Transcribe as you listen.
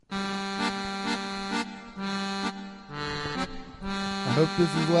I hope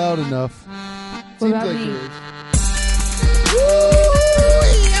this is loud enough. What Seems about like me? it is. Woo!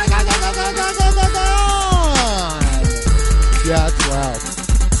 Yeah, it's loud.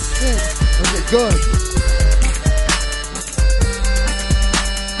 Good. Okay, good.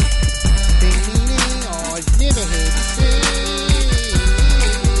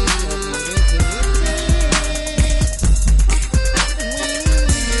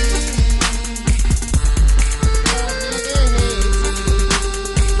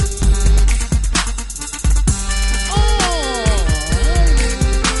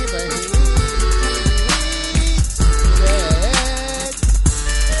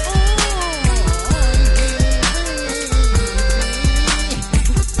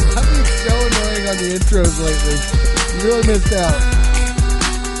 Intros lately. You really missed out.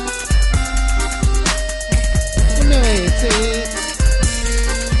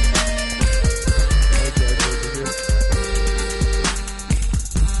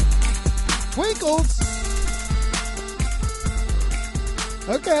 Twinkles.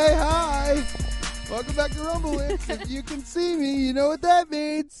 Okay, hi. Welcome back to Rumblix. If you can see me, you know what that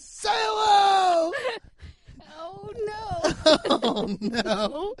means. Say hello. Oh, no. Oh,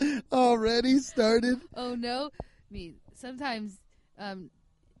 no. Already started? Oh, no. I mean, sometimes,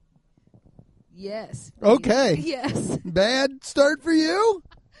 yes. Okay. Yes. Bad start for you?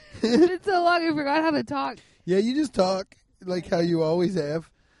 It's been so long, I forgot how to talk. Yeah, you just talk like how you always have.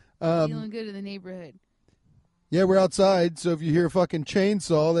 Feeling good in the neighborhood. Yeah, we're outside, so if you hear a fucking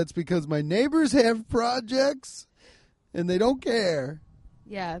chainsaw, that's because my neighbors have projects, and they don't care.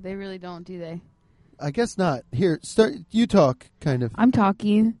 Yeah, they really don't, do they? I guess not. Here, start. You talk, kind of. I'm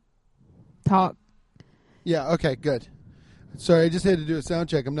talking. Talk. Yeah, okay, good. Sorry, I just had to do a sound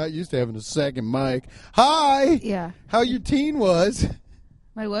check. I'm not used to having a second mic. Hi! Yeah. How your teen was?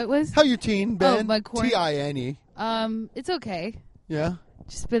 My what was? How your teen been? my T-I-N-E. It's okay. Yeah?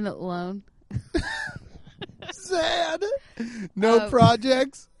 Just been alone. Sad. No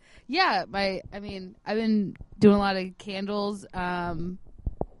projects? Yeah, I've been doing a lot of candles.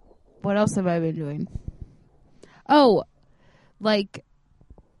 What else have I been doing? Oh, like,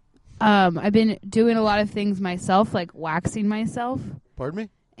 I've been doing a lot of things myself, like waxing myself. Pardon me?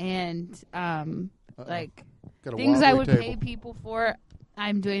 And, like, Got a things I wobbly would table. pay people for,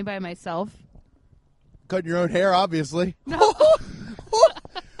 I'm doing by myself. Cutting your own hair, obviously. No.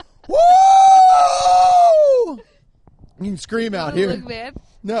 Woo! You can scream out here. Look bad?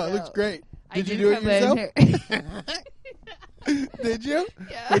 No, it looks great. Did you I do it cut my own yourself? hair. Did you?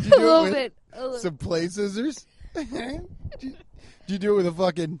 Yeah, What'd you do a little it with? bit. A little. Some play scissors? Did you do it with a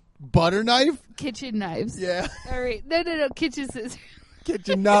fucking butter knife? Kitchen knives. Yeah. All right. No. Kitchen scissors.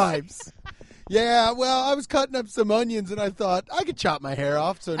 Kitchen knives. Yeah, well, I was cutting up some onions and I thought I could chop my hair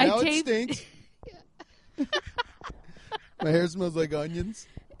off, so now it stinks. My hair smells like onions.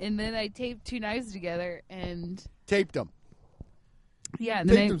 And then I taped two knives together and... Taped them. Yeah. And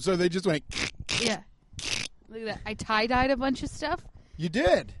Taped them so they just went... Yeah. Look at that. I tie-dyed a bunch of stuff. You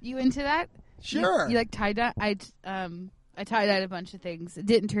did? You into that? Sure. You like tie-dye? I tie-dyed a bunch of things. It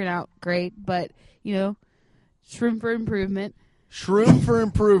didn't turn out great, but, you know, shroom for improvement. Shroom for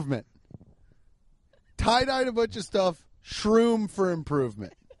improvement. Tie-dyed a bunch of stuff. Shroom for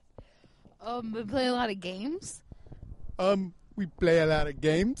improvement. Been playing a lot of games. We play a lot of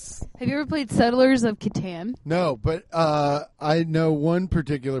games. Have you ever played Settlers of Catan? No, but I know one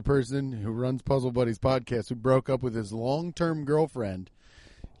particular person who runs Puzzle Buddies podcast who broke up with his long-term girlfriend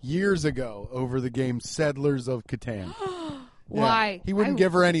years ago over the game Settlers of Catan. Why? Yeah. He wouldn't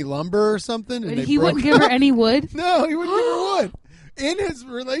give her any lumber or something. And He wouldn't give her any wood? No, he wouldn't give her wood. In his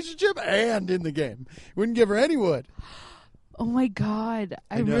relationship and in the game. He wouldn't give her any wood. Oh, my God.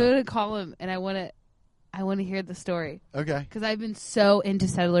 I'm know. really going to call him, and I want to hear the story. Okay. Because I've been so into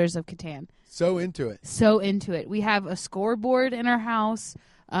Settlers of Catan. So into it. So into it. We have a scoreboard in our house.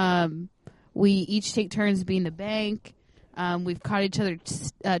 We each take turns being the bank. We've caught each other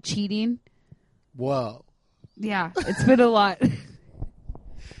cheating. Whoa. Yeah, it's been a lot. In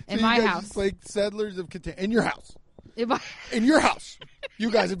So my you guys house. just play Settlers of Catan. In your house. In your house. You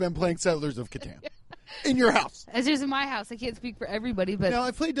guys have been playing Settlers of Catan. In your house. As is in my house. I can't speak for everybody, but... Now,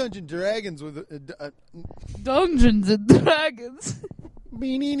 I played Dungeons & Dragons with... Dungeons and Dragons.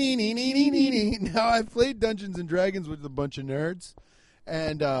 Now, I've played Dungeons & Dragons with a bunch of nerds,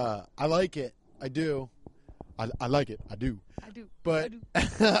 and I like it. I do. I like it. I do. I do. But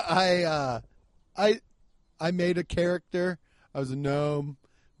I do. I made a character. I was a gnome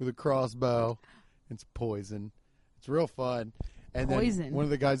with a crossbow and some poison. It's real fun. And Poison. then one of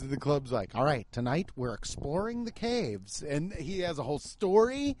the guys at the club's like, all right, tonight we're exploring the caves. And he has a whole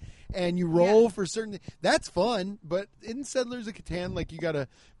story, and you roll for certain... That's fun, but in Settlers of Catan, like, you got to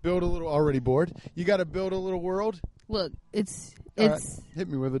build a little... Already bored. You got to build a little world. Look, it's Right. Hit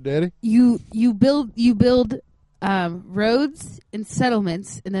me with it, Daddy. you build roads and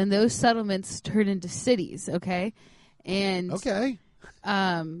settlements, and then those settlements turn into cities. Okay, and Okay.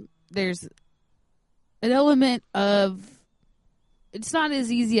 there's an element of it's not as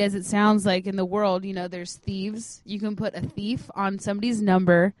easy as it sounds like in the world. You know, there's thieves. You can put a thief on somebody's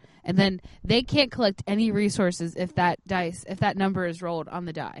number, and then they can't collect any resources if that number is rolled on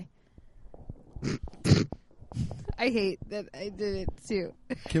the die. I hate that I did it too.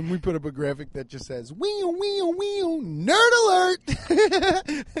 Can we put up a graphic that just says, wheel, wheel, wheel, nerd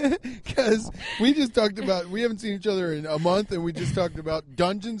alert? Because we just talked about, we haven't seen each other in a month, and we just talked about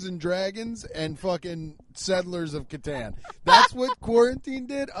Dungeons and Dragons and fucking Settlers of Catan. That's what quarantine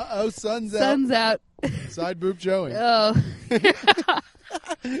did? Uh-oh, sun's out. Sun's out. Side boob showing. Oh.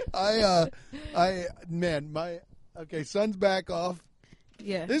 Okay, sun's back off.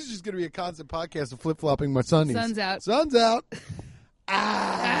 Yeah. This is just going to be a constant podcast of flip-flopping my sunnies. Sun's out. Sun's out.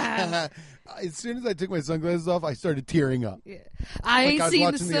 As soon as I took my sunglasses off, I started tearing up. Yeah. I ain't was seen the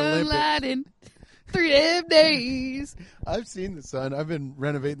watching the sunlight in 3 damn days. I've seen the sun. I've been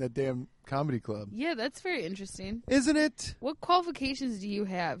renovating that damn comedy club. Yeah, that's very interesting. Isn't it? What qualifications do you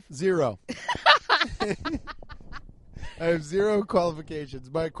have? 0. I have 0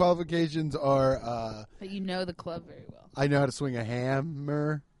 qualifications. My qualifications are But you know the club very well. I know how to swing a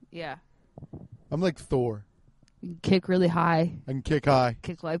hammer. Yeah. I'm like Thor. You can kick really high. I can kick high.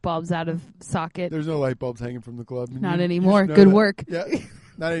 Kick light bulbs out of socket. There's no light bulbs hanging from the club. Not You anymore. should know Good that. work. Yeah,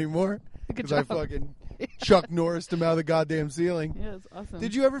 not anymore. Good Because I job. fucking Chuck Norris them out of the goddamn ceiling. Yeah, that's awesome.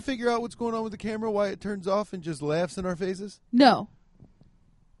 Did you ever figure out what's going on with the camera? Why it turns off and just laughs in our faces? No.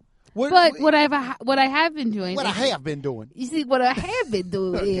 But what I have been doing. What I have been doing. You see, what I have been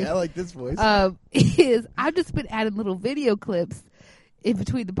doing Okay, I like this voice. is I've just been adding little video clips in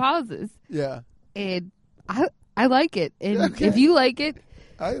between the pauses, Yeah, and I like it. And Okay. if you like it,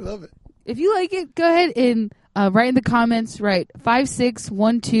 I love it. go ahead and write in the comments. Write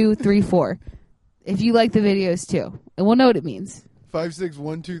 561234 if you like the videos too, and we'll know what it means.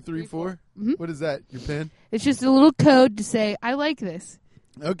 561234. Mhm. What is that? Your pen? It's just a little code to say I like this.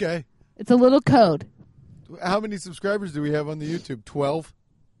 Okay. It's a little code. How many subscribers do we have on the YouTube? 12?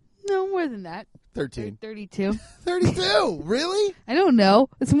 No more than that. 13. 32. 32? Really? I don't know.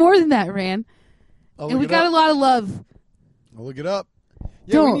 It's more than that, Ran. I'll And look we it got up. a lot of love. I'll look it up. Yeah,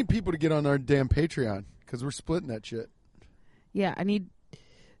 we Don't. need people to get on our damn Patreon because we're splitting that shit. Yeah, I need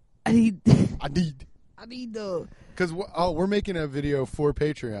I need. the. Because we're making a video for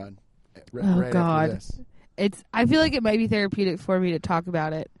Patreon. Oh, right God. After this. I feel like it might be therapeutic for me to talk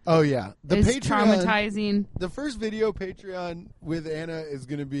about it. Oh yeah, It's Patreon, traumatizing. The first video Patreon with Anna is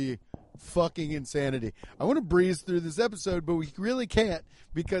going to be fucking insanity. I want to breeze through this episode, but we really can't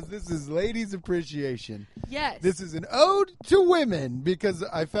because this is Ladies Appreciation. Yes. This is an ode to women because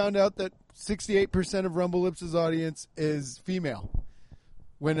I found out that 68% of Rumble Lips' audience is female.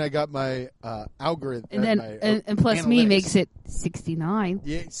 When I got my algorithm, and then and plus me analytics. makes it 69.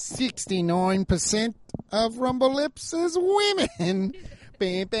 Yeah, 69% of Rumble Lips is women.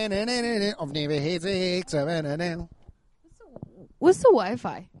 I've never had sex. What's the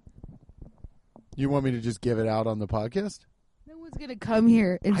Wi-Fi? You want me to just give it out on the podcast? No one's gonna come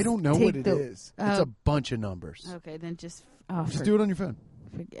here. And I don't know take what it is. It's Oh. a bunch of numbers. Okay, then just Just do it on your phone.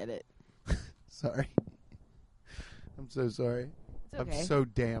 forget it. Sorry. I'm so sorry. It's okay. I'm so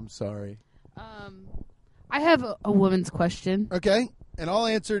damn sorry. I have a woman's question. Okay, and I'll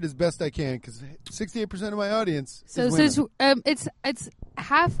answer it as best I can because 68% of my audience So is women. since it's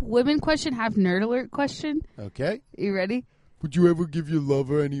half women question, half nerd alert question. Okay. You ready? Would you ever give your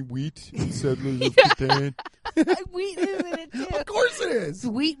lover any wheat in Settlers of Catan? Wheat is in it too. Of course it is. It's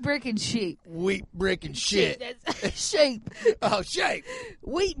wheat, brick, and sheep. Wheat, brick, and shit. That's shape. Oh, shape.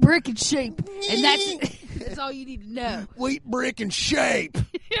 Wheat, brick, and shape. And that's all you need to know. Wheat, brick, and shape.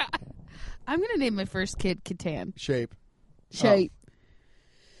 Yeah. I'm gonna name my first kid Catan. Shape. Shape.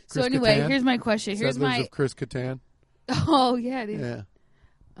 So Chris anyway, Kattan? here's my question. Here's Settlers my of Chris Catan. Oh yeah, dude. Yeah.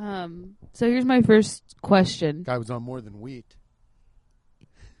 So here's my first question. Guy was on more than wheat.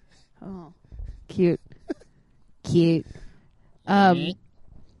 Oh. Cute. Cute.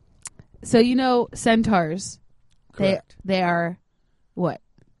 So you know centaurs. Correct. They are what?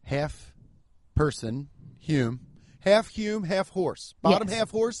 Half person, half hume, half horse. Bottom Yes.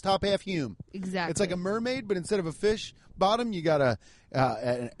 half horse, top half hume. Exactly. It's like a mermaid, but instead of a fish bottom, you got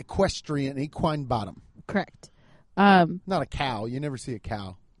an equine bottom. Correct. Not a cow. You never see a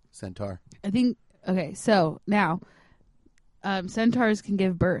cow centaur. I think okay. So now, centaurs can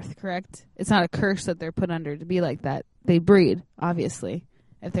give birth. Correct? It's not a curse that they're put under to be like that. They breed, obviously.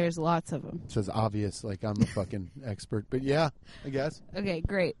 If there's lots of them. It says obvious, like I'm a fucking expert, but yeah, I guess. Okay,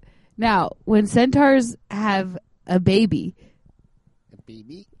 great. Now, when centaurs have a baby,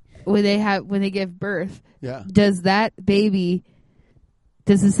 when they give birth, yeah, does the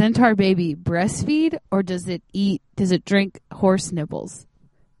centaur baby breastfeed or does it drink horse nibbles?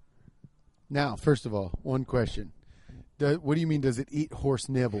 Now, first of all, one question. What do you mean, does it eat horse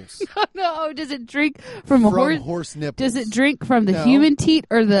nibbles? No, does it drink from horse nipples? Does it drink from the human teat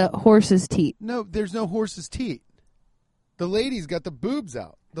or the horse's teat? No, there's no horse's teat. The lady's got the boobs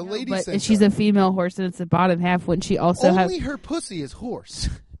out. The lady but centaur. if she's a female horse and it's the bottom half, wouldn't she also Only her pussy is horse.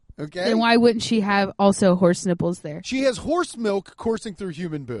 Okay? Then why wouldn't she have also horse nipples there? She has horse milk coursing through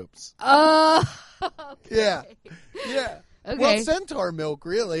human boobs. Oh. Yeah. Yeah. Okay. Well, centaur milk,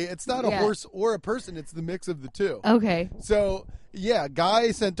 really. It's not a horse or a person. It's the mix of the two. Okay. So, yeah,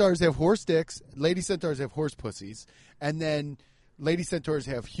 guy centaurs have horse dicks. Lady centaurs have horse pussies. And then lady centaurs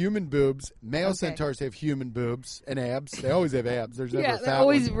have human boobs. Male centaurs have human boobs and abs. They always have abs. There's never a fat they're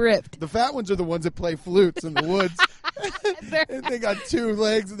always one. ripped. The fat ones are the ones that play flutes in the woods. And they got two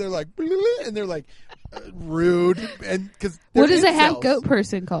legs, and they're like, and they're like rude. And cause what is a half goat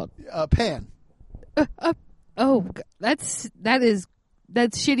person called? Pan. Oh, that's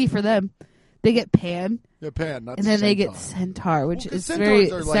shitty for them. They get pan. Yeah, pan, not and then centaur. they get centaur, which is centaurs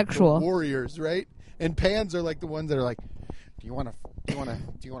very are sexual. Like the warriors, right? And pans are like the ones that are like, do you want a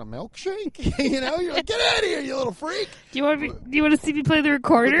milkshake? You know, you're like, get out of here, you little freak. Do you want to see me play the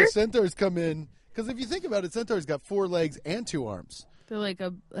recorder? But the centaurs come in because if you think about it, centaurs got 4 legs and 2 arms. They're like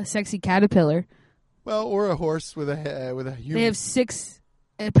a sexy caterpillar. Well, or a horse with a human. They have 6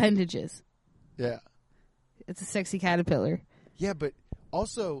 appendages. Yeah. It's a sexy caterpillar. Yeah, but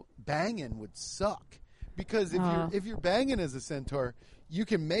also banging would suck because if you're banging as a centaur, you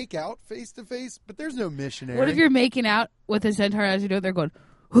can make out face to face, but there's no missionary. What if you're making out with a centaur as you do it? They're going,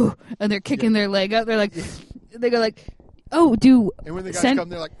 whew, and they're kicking their leg up. They're like, they go like, oh, and when the guys come,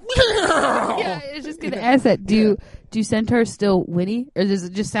 they're like, yeah, it's just gonna ask that. Do centaurs still whinny, or does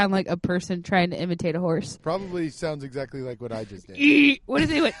it just sound like a person trying to imitate a horse? Probably sounds exactly like what I just did. What is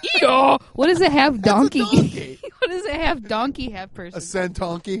it? What does it have? Donkey. Donkey. What does it have? Donkey half person. A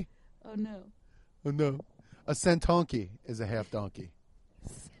centonkey. Oh no. Oh no. A centonkey is a half donkey.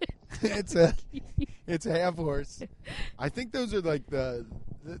 It's a half horse. I think those are like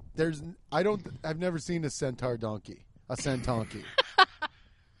I've never seen a centaur donkey. A centonkey.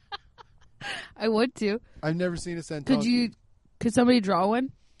 I would too. I've never seen a centonkey. Could somebody draw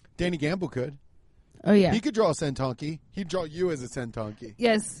one? Danny Gamble could. Oh yeah. He could draw a centonkey. He'd draw you as a centonkey.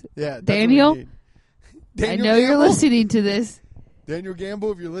 Yes. Yeah. Daniel, I know you're listening to this. Daniel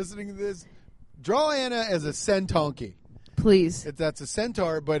Gamble, if you're listening to this, draw Anna as a centonkey. Please. That's a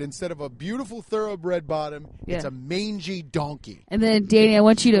centaur, but instead of a beautiful thoroughbred bottom, it's a mangy donkey. And then Danny, I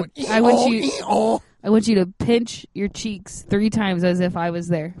want you to pinch your cheeks 3 times as if I was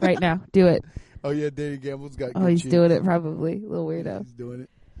there right now. Do it. Oh yeah, Danny Gamble's got. Oh, he's doing it probably. Little weirdo. He's doing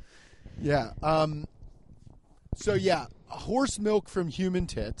it. Yeah. So yeah, horse milk from human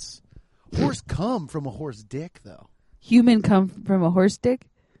tits. Horse cum from a horse dick, though. Human cum from a horse dick?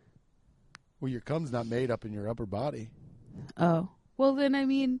 Well, your cum's not made up in your upper body. Oh. Well, then, I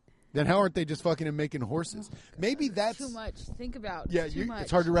mean... Then how aren't they just fucking and making horses? Maybe that's... Too much. Think about it. Yeah,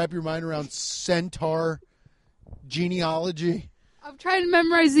 it's hard to wrap your mind around centaur genealogy. I'm trying to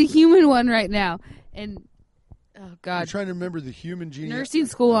memorize the human one right now. And, oh, God. You're trying to remember the human genealogy. Nursing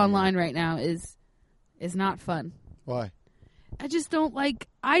school online right now is not fun. Why? I just don't like...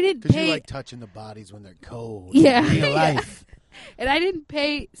 I didn't pay... Because you like touching the bodies when they're cold. Yeah. In real life. And I didn't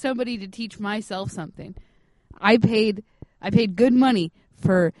pay somebody to teach myself something. I paid good money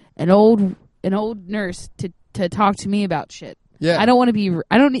for an old nurse to talk to me about shit. Yeah. I don't want to be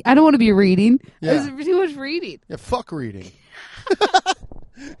reading. Yeah. There's too much reading. Yeah, fuck reading.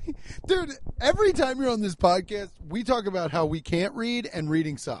 Dude, every time you're on this podcast, we talk about how we can't read and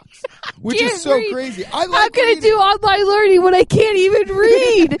reading sucks. Which is so crazy. I like How can I do online learning when I can't even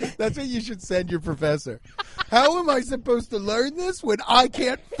read? That's what you should send your professor. How am I supposed to learn this when I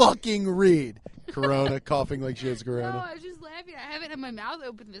can't fucking read? Corona, coughing like she has corona. No, I was just laughing. I haven't had my mouth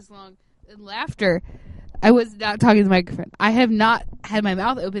open this long in laughter. I was not talking to the microphone. I have not had my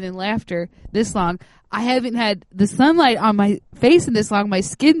mouth open in laughter this long. I haven't had the sunlight on my face in this long. My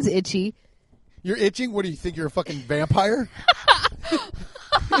skin's itchy. You're itching? What do you think? You're a fucking vampire?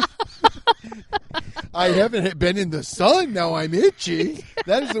 I haven't been in the sun. Now I'm itchy.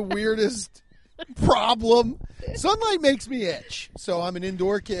 That is the weirdest problem. Sunlight makes me itch, so I'm an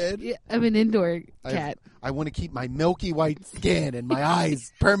indoor kid. Yeah, I'm an indoor cat. I want to keep my milky white skin and my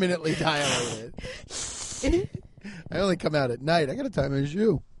eyes permanently dilated. I only come out at night. I got to tie my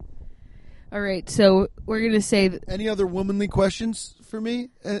shoe. All right, so we're gonna say Any other womanly questions for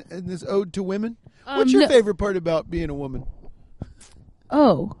me in this ode to women? What's your favorite part about being a woman?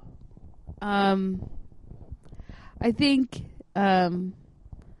 Oh, I think Not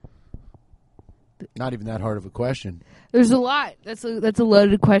even that hard of a question. there's a lot. That's a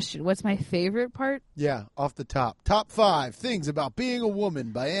loaded question. What's my favorite part? Yeah, off the top. Top 5 things about being a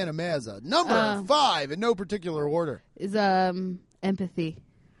woman by Anna Mazza. Number 5 in no particular order. Is empathy.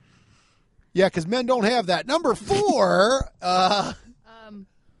 Yeah, because men don't have that. Number 4.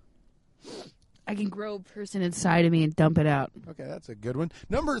 I can grow a person inside of me and dump it out. Okay, that's a good one.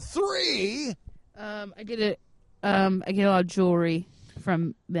 Number 3. I get a lot of jewelry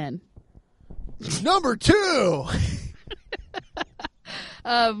from men. Number 2.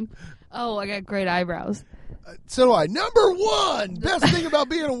 I got great eyebrows. So do I. Number 1. Best thing about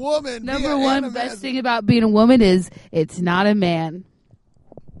being a woman. Number 1 best thing about being a woman is it's not a man.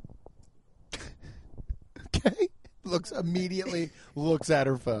 Okay. Immediately looks at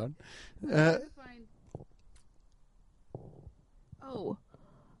her phone.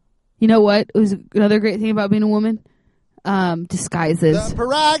 You know what? It was another great thing about being a woman. Disguises. The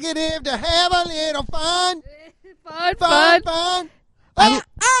prerogative to have a little fun. Fun.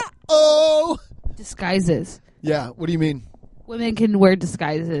 Oh. Disguises. Yeah. What do you mean? Women can wear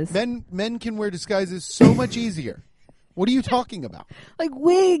disguises. Men can wear disguises so much easier. What are you talking about? Like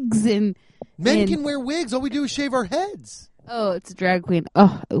wigs and... Men can wear wigs. All we do is shave our heads. Oh, it's a drag queen.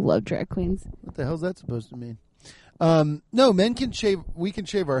 Oh, I love drag queens. What the hell is that supposed to mean? No, men can shave. We can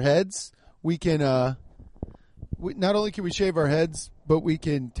shave our heads. We can. Not only can we shave our heads, but we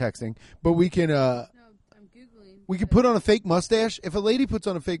can But we can. No, I'm Googling. We can put on a fake mustache. If a lady puts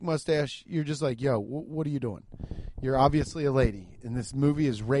on a fake mustache, you're just like, yo, what are you doing? You're obviously a lady, and this movie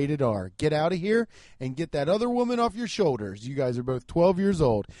is rated R. Get out of here and get that other woman off your shoulders. You guys are both 12 years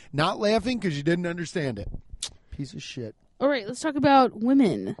old. Not laughing because you didn't understand it. Piece of shit. All right, let's talk about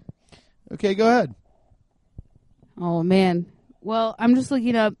women. Okay, go ahead. Oh, man. Well, I'm just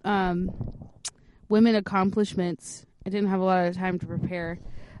looking up women accomplishments. I didn't have a lot of time to prepare.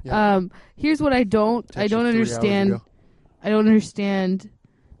 Yeah. Here's what I don't understand. I don't understand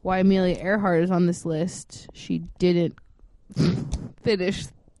why Amelia Earhart is on this list. She didn't finish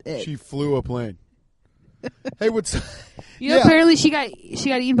it. She flew a plane. Hey, what's... Apparently she got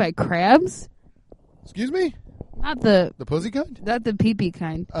eaten by crabs. Excuse me? Not the pussy kind? Not the pee-pee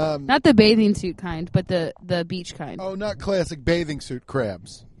kind. Not the bathing suit kind, but the beach kind. Oh, not classic bathing suit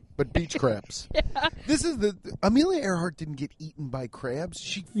crabs, but beach crabs. Yeah. This is Amelia Earhart didn't get eaten by crabs.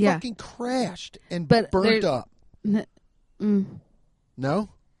 She fucking crashed and burnt up. No?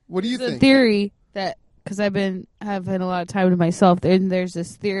 What do you think? The theory that, because I've been having a lot of time to myself, there's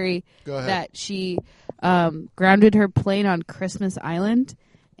this theory that she grounded her plane on Christmas Island,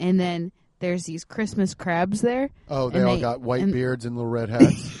 and then there's these Christmas crabs there. Oh, they all got white beards and little red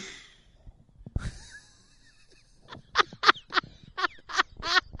hats.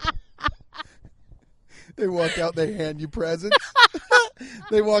 They walk out, they hand you presents.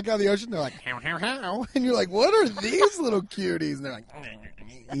 They walk out of the ocean, they're like, how, how, how. And you're like, what are these little cuties? And they're like,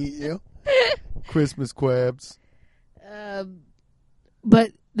 eat you. Christmas crabs.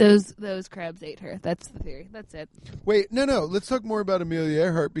 But those crabs ate her. That's the theory. That's it. Wait, no. Let's talk more about Amelia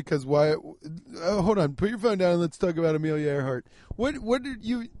Earhart because why? Hold on. Put your phone down and let's talk about Amelia Earhart. What did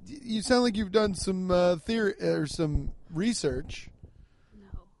you sound like you've done some theory or some research.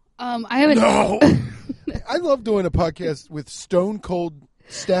 No. I haven't. No. I love doing a podcast with Stone Cold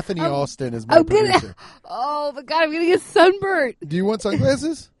Stephanie Austin as my producer. Oh my God! I'm gonna get sunburnt. Do you want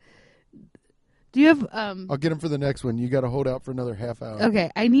sunglasses? Do you have? I'll get them for the next one. You got to hold out for another half hour.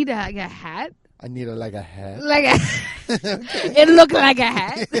 Okay, I need a hat. I need a hat. Like a. Okay. It looked like a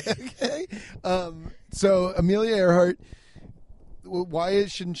hat. Okay. So Amelia Earhart, why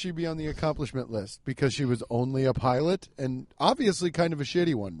shouldn't she be on the accomplishment list? Because she was only a pilot and obviously kind of a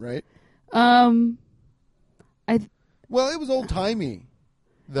shitty one, right? Well, it was old timey.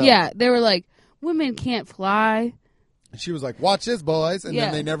 Yeah, they were like, women can't fly. She was like, watch this, boys. And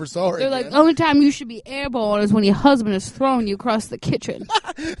then they never saw her They're again. like, the only time you should be airborne is when your husband is throwing you across the kitchen.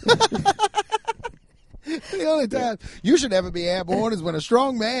 The only time you should ever be airborne is when a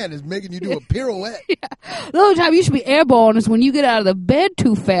strong man is making you do a pirouette. Yeah. The only time you should be airborne is when you get out of the bed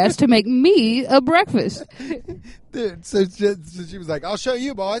too fast to make me a breakfast. Dude, so she was like, I'll show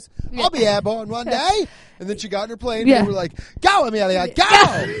you, boys. I'll be airborne one day. And then she got in her plane and they were like, go, Amelia,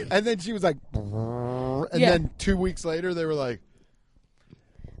 go. And then she was like... And then 2 weeks later, they were like,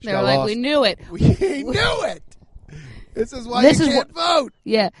 they were like, lost. we knew it. We knew it. This is why you can't vote.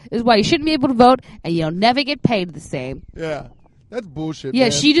 Yeah, this is why you shouldn't be able to vote, and you'll never get paid the same. Yeah, that's bullshit. Yeah,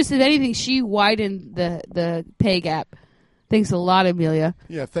 man. she just, if anything, she widened the pay gap. Thanks a lot, Amelia.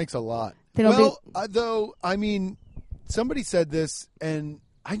 Yeah, thanks a lot. They don't Though, I mean, somebody said this, and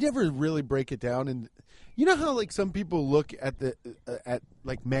I never really break it down. And you know how, like, some people look at the at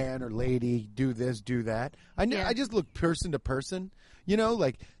like man or lady, do this, do that. I just look person to person. You know,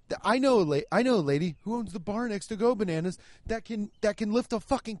 like I know a lady who owns the bar next to Go Bananas that can lift a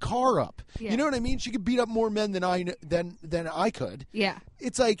fucking car up. Yeah. You know what I mean? She could beat up more men than I could. Yeah.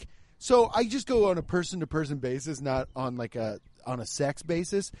 It's like, so I just go on a person to person basis, not on like a sex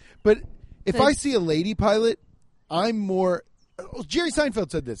basis. But if I see a lady pilot, I'm more. Jerry Seinfeld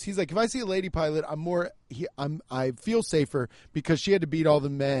said this. He's like, if I see a lady pilot, I feel safer because she had to beat all the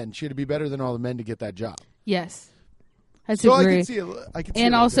men. She had to be better than all the men to get that job. Yes. I So agree. I can see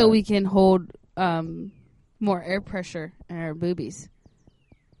And it also, like that. we can hold more air pressure in our boobies.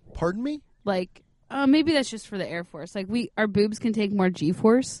 Pardon me? Like, maybe that's just for the Air Force. Like, our boobs can take more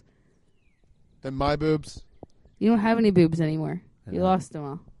G-force. Then my boobs. You don't have any boobs anymore. You lost them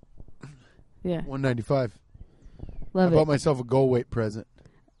all. Yeah, 195. love I bought it. myself a goal weight present.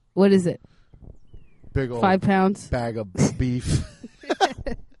 What is it? Big old 5 pounds? bag of beef.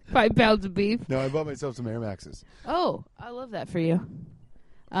 5 pounds of beef? No, I bought myself some Air Maxes. Oh, I love that for you.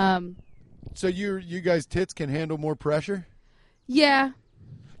 So you guys' tits can handle more pressure? Yeah.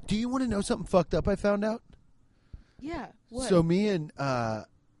 Do you want to know something fucked up I found out? Yeah. What? So me and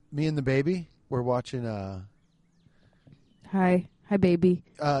the baby were watching Hi, baby.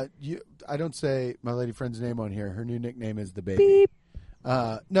 I don't say my lady friend's name on here. Her new nickname is the baby. Beep.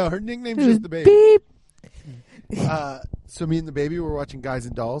 No, her nickname's just the baby. Beep. So me and the baby were watching Guys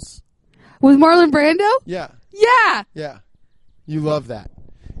and Dolls. With Marlon Brando? Yeah, Yeah. yeah. You love that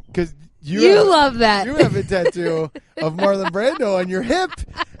because You love that. You have a tattoo of Marlon Brando on your hip,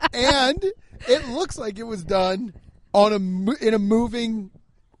 and it looks like it was done on in a moving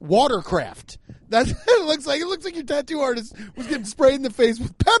watercraft. That's what it looks like. It looks like your tattoo artist was getting sprayed in the face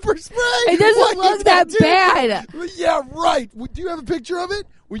with pepper spray. It doesn't Like look a that tattoo. bad. Yeah, right. Do you have a picture of it?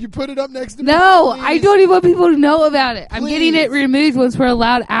 Will you put it up next to me? No, Please? I don't even want people to know about it. I'm getting Please. it removed once we're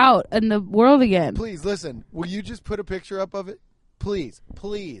allowed out in the world again. Please, listen. Will you just put a picture up of it? Please,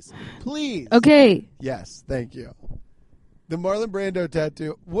 please, please. Okay. Yes, thank you. The Marlon Brando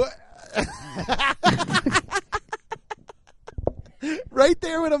tattoo. What? Right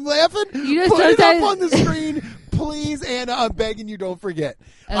there when I'm laughing. You just put it sometimes- up on the screen, please, Anna. I'm begging you, don't forget.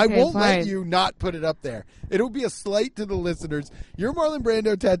 I Okay, won't let fine. you not put it up there. It'll be a slight to the listeners. Your Marlon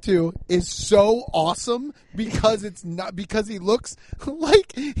Brando tattoo is so awesome because he looks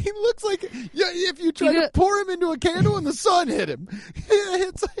like if you try to pour him into a candle and the sun hit him.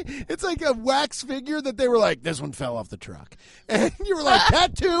 It's like a wax figure that they were like, this one fell off the truck, and you were like,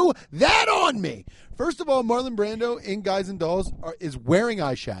 tattoo that on me. First of all, Marlon Brando in Guys and Dolls is wearing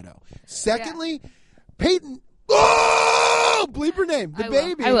eyeshadow. Secondly, Peyton. Oh, bleep her name. The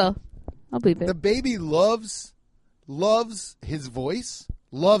baby. I will. I'll bleep it. The baby loves his voice.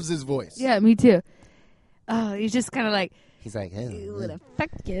 Loves his voice. Yeah, me too. Oh, he's just kind of like, He's like, you wanna fuck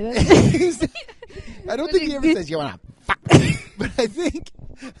you. I don't think he ever says you wanna fuck, but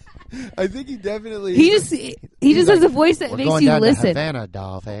I think he definitely. He just has a voice that makes you listen. Havana,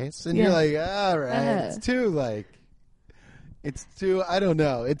 Dollface, and you're like, all right, it's too. I don't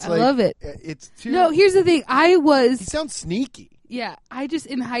know. It's I like, love it. It's too. No, here's the thing. He sounds sneaky. Yeah,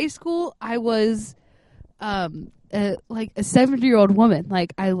 in high school, I was like a 70-year-old woman.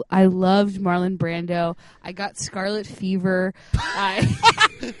 Like, I loved Marlon Brando. I got scarlet fever.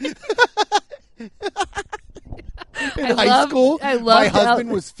 In high school, my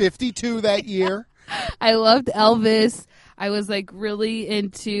husband was 52 that year. I loved Elvis. I was like really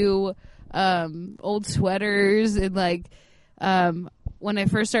into old sweaters and like when I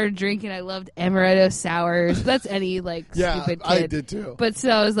first started drinking, I loved amaretto sours. That's any like stupid kid. I did too. But so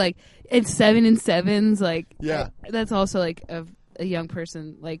I was like, it's 7 and 7s. Like, yeah, that's also like a young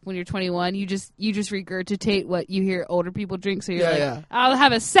person. Like when you're 21, you just regurgitate what you hear older people drink. So you're I'll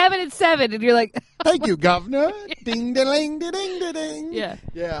have a 7 and 7, and you're like, thank you, governor. Ding da ling da ding da ding. Yeah.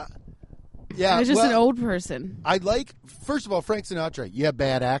 I was just an old person. I like, first of all, Frank Sinatra. Yeah,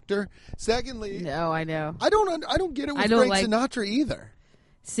 bad actor. Secondly, No, I know. I don't get it with I don't Frank like- Sinatra either.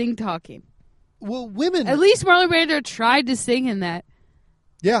 Sing talking. Well, women. At least Marlon Brando tried to sing in that.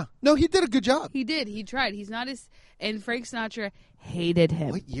 Yeah. No, he did a good job. He did. He tried. He's not as. And Frank Sinatra hated him.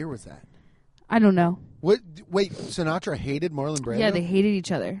 What year was that? I don't know. What? Wait, Sinatra hated Marlon Brando? Yeah, they hated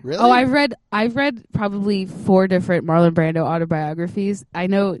each other. Really? Oh, I've read probably 4 different Marlon Brando autobiographies. I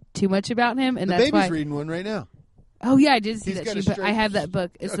know too much about him, and the that's baby's why. reading one right now. Oh yeah, I did see He's that. got a But straight- I have that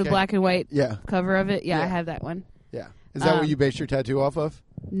book. It's the Okay. black and white Yeah. cover of it. Yeah, Yeah. I have that one. Yeah. Is that what Um, you based your tattoo off of?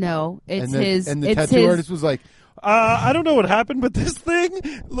 No, it's And the, his. and the it's tattoo his, artist was like, I don't know what happened, but this thing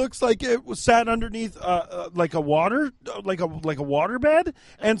looks like it was sat underneath like a water, like a water bed,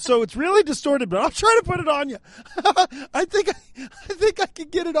 and so it's really distorted. But I'll try to put it on you. I think I can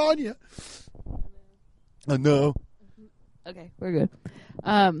get it on you. No. Okay, we're good.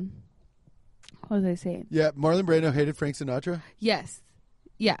 What was I saying? Yeah, Marlon Brando hated Frank Sinatra. Yes.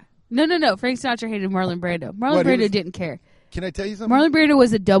 Yeah. No. Frank Sinatra hated Marlon Brando. Marlon What, he Brando was- didn't care. Can I tell you something? Marlon Brando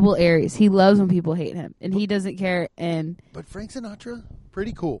was a double Aries. He loves when people hate him, and he doesn't care. And But Frank Sinatra,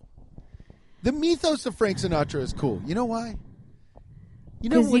 pretty cool. The mythos of Frank Sinatra is cool. You know why? You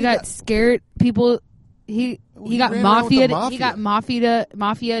know because when he got scared, people. He got ran around with the mafiaed. He got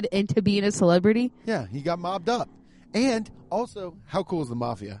mafiaed into being a celebrity. Yeah, he got mobbed up. And also, how cool is the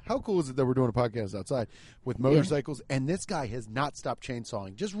mafia? How cool is it that we're doing a podcast outside with motorcycles and this guy has not stopped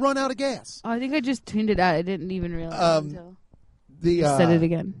chainsawing? Just run out of gas. Oh, I think I just tuned it out. I didn't even realize until The you said it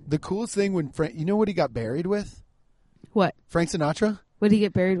again. The coolest thing when Frank, you know what he got buried with? What? Frank Sinatra? What did he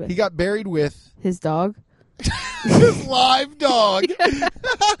get buried with? He got buried with His dog. his live dog.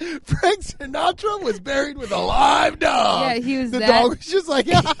 Frank Sinatra was buried with a live dog. Yeah, he was the that- dog was just like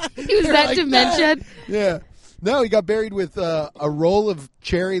He was They're that like dementia. that. Yeah. No, he got buried with a roll of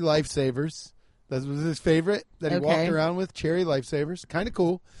cherry lifesavers. That was his favorite that he walked Okay. around with. Cherry lifesavers, kind of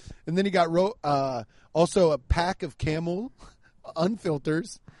cool. And then he got also a pack of Camel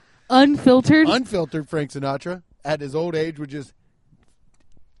unfilters, Unfiltered. unfiltered Frank Sinatra at his old age would just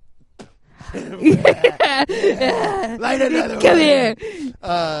light another Come one. here.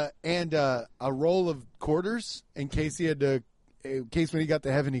 And a roll of quarters in case in case when he got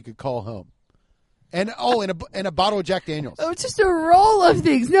to heaven he could call home. And and a bottle of Jack Daniels. Oh, it's just a roll of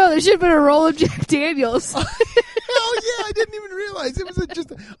things. No, there should have been a roll of Jack Daniels. Oh yeah, I didn't even realize it was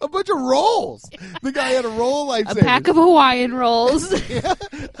just a bunch of rolls. The guy had a roll of A lifesavers. pack of Hawaiian rolls.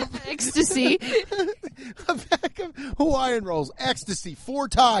 Ecstasy. A pack of Hawaiian rolls, ecstasy, 4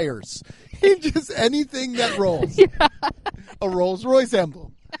 tires, just anything that rolls. A Rolls Royce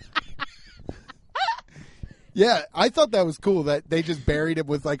emblem. Yeah, I thought that was cool that they just buried him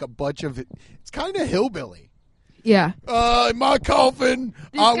with like a bunch of. It's kind of hillbilly. Yeah. In my coffin,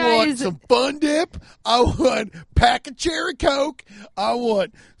 This I guy want is- some Fun Dip. I want a pack of Cherry Coke. I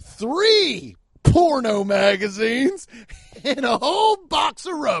want 3 porno magazines and a whole box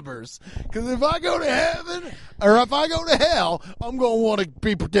of rubbers. Because if I go to heaven or if I go to hell, I'm going to want to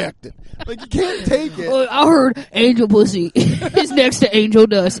be protected. Like, you can't take it. Oh, I heard angel pussy is next to angel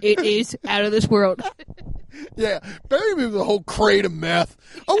dust. It is out of this world. Yeah, bury me with a whole crate of meth.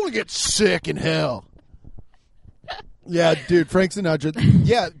 I want to get sick in hell. Yeah, dude, Frank Sinatra.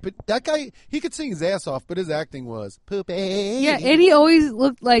 Yeah, but that guy, he could sing his ass off, but his acting was poopy. Yeah, and he always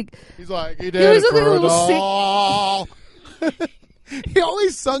looked like He's like, he was did it looking for a a little sick. doll. He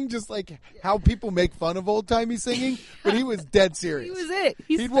always sung just like how people make fun of old-timey singing, but he was dead serious. he was it.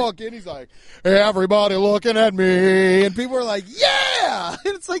 He'd walk in, he's like, everybody looking at me. And people are like, yeah!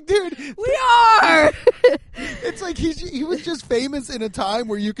 And it's like, dude, We are. it's like he was just famous in a time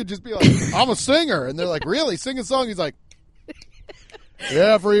where you could just be like, I'm a singer. And they're like, really? Sing a song? He's like,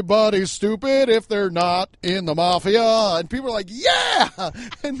 everybody's stupid if they're not in the mafia. And people are like, yeah!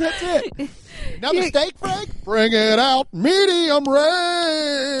 And that's it. Now the Yeah. steak, Frank? Bring it out. Medium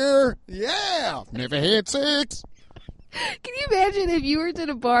rare. Yeah. Never hit 6. Can you imagine if you were at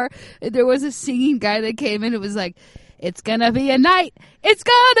a bar and there was a singing guy that came in? It was like, it's gonna be a night. It's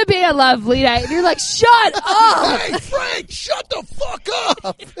gonna be a lovely night. And you're like, shut up! Hey, Frank, shut the fuck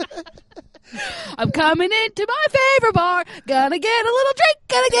up. I'm coming into my favorite bar. Gonna get a little drink.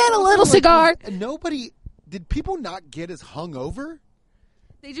 Gonna get a little cigar. And nobody, did people not get as hungover?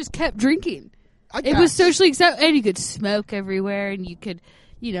 They just kept drinking. I It was guess. socially accepted, and you could smoke everywhere, and you could,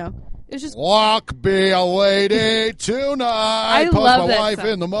 it was just. Walk be a lady tonight. Punch love my that wife song.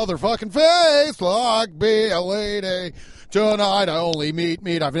 in the motherfucking face. Lock be a lady tonight. I only meat.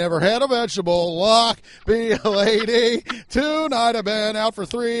 I've never had a vegetable. Lock be a lady tonight. I've been out for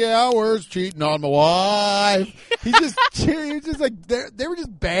 3 hours cheating on my wife. He was just like they were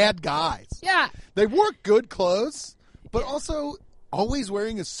just bad guys. Yeah. They wore good clothes, but also always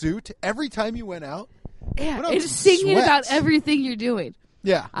wearing a suit every time you went out. Yeah. What else? And singing about Sweats. everything you're doing.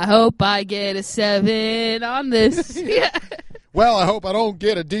 Yeah. I hope I get a 7 on this. Yeah. Well, I hope I don't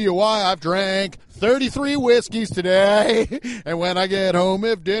get a DUI. I've drank 33 whiskeys today. And when I get home,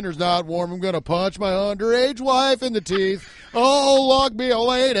 if dinner's not warm, I'm going to punch my underage wife in the teeth. Oh, look me a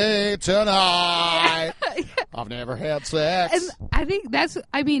lady tonight. I've never had sex. And I think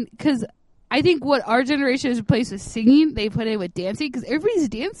because I think what our generation has replaced with singing, they put in with dancing, because everybody's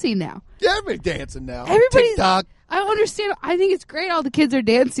dancing now. Yeah, everybody's dancing now. Everybody's. TikTok. I don't understand. I think it's great all the kids are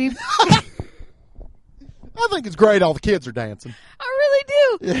dancing. I think it's great all the kids are dancing. I really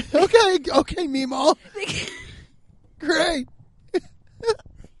do. Yeah. Okay, Meemaw. Great.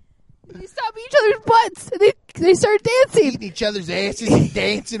 They stop each other's butts. And they start dancing. Eating each other's asses and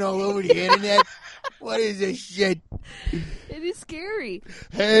dancing all over the internet. What is this shit? It is scary.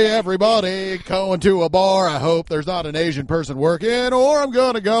 Hey, everybody, going to a bar. I hope there's not an Asian person working, or I'm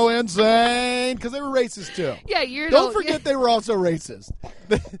going to go insane. Because they were racist, too. Yeah, you're Don't forget they were also racist.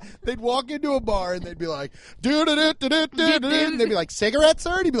 They'd walk into a bar, and they'd be like, do-do-do-do-do-do-do, and they'd be like, cigarettes,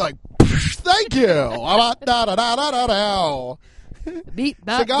 sir? And he'd be like, thank you. Da-da-da-da-da-da. Beep,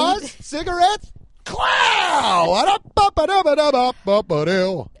 bop, Cigars? beep. Cigarettes? Clow!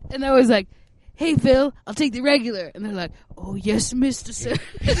 And I was like, hey, Phil, I'll take the regular. And they're like, oh, yes, Mr. Sir.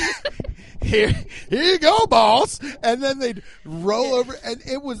 Here you go, boss. And then they'd roll over, and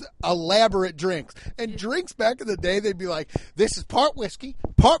it was elaborate drinks. And drinks back in the day, they'd be like, this is part whiskey,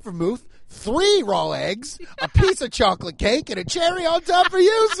 part vermouth, 3 raw eggs, a piece of chocolate cake, and a cherry on top for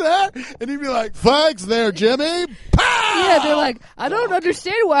you, sir. And he'd be like, thanks there, Jimmy. Pow! Yeah, they're like, I don't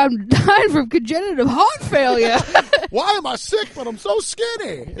understand why I'm dying from congenital heart failure. Why am I sick but I'm so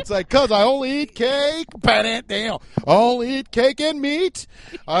skinny? It's like, because I only eat cake. Pat it down. I only eat cake and meat.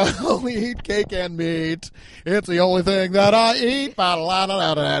 I only eat cake and meat. It's the only thing that I eat.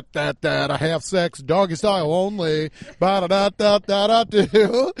 I have sex doggy style only.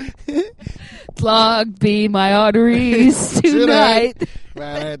 Ba-da-da-da-da-da-do. Clogged be my arteries tonight.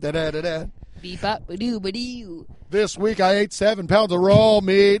 Beep-bop-ba-doo-ba-doo. This week I ate 7 pounds of raw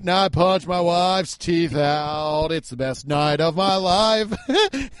meat and I punched my wife's teeth out. It's the best night of my life.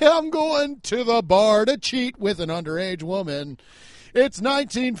 I'm going to the bar to cheat with an underage woman. It's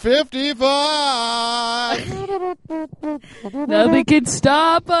 1955. Nothing can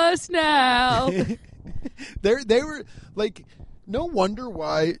stop us now. They were like, no wonder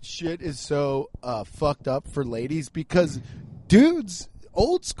why shit is so fucked up for ladies, because dudes,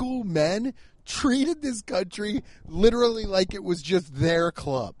 old school men, treated this country literally like it was just their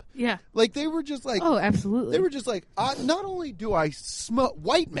club. Yeah. Like they were just like, Oh, absolutely. they were just like, not only do I smoke,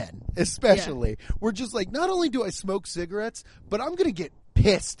 white men especially, were just like, not only do I smoke cigarettes, but I'm going to get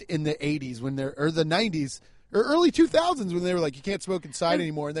pissed in the 80s when they're, or the 90s, or early 2000s when they were like, you can't smoke inside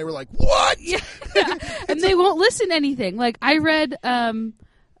anymore. And they were like, what? Yeah. And they won't listen to anything. Like I read something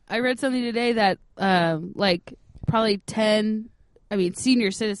today that like probably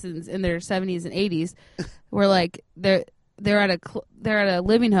senior citizens in their 70s and 80s were like they're at a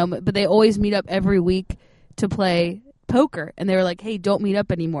living home, but they always meet up every week to play poker, and they were like, hey, don't meet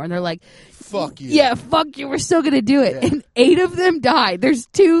up anymore. And they're like, fuck you. Yeah, fuck you, we're still gonna do it. And 8 of them died. There's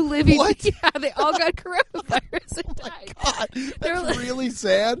 2 living. What? Yeah, they all got coronavirus and died. God, They're that's like, really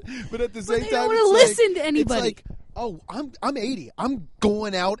sad, but at the same they time, don't want to it's listen like, to anybody. It's like, oh, I'm 80. I'm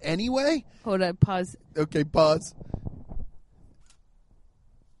going out anyway. Hold on, pause. Okay, pause.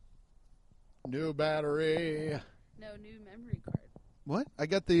 New battery. No, new memory card. What? I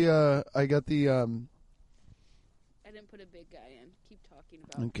got the I didn't put a big guy in. Keep talking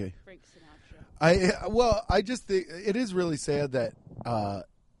about Okay. Frank Sinatra. I just think it is really sad that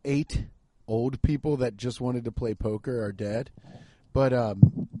 8 old people that just wanted to play poker are dead. But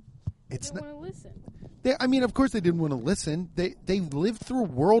it's They not. don't want to listen. I mean, of course they didn't want to listen. They lived through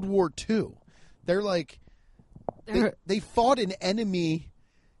World War II. They're like they fought an enemy.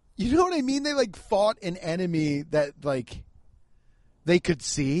 You know what I mean? They like fought an enemy that like they could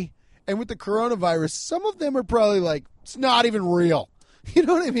see. And with the coronavirus, some of them are probably like, it's not even real. You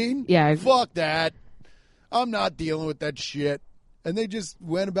know what I mean? Yeah. Fuck that. I'm not dealing with that shit. And they just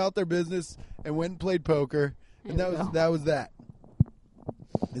went about their business and went and played poker. And There we go. that was that.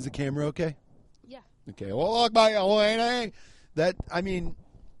 Is the camera okay? Yeah. Okay. Well, look, by lady. That, I mean,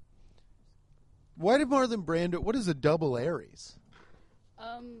 why did Marlon Brando, what is a double Aries?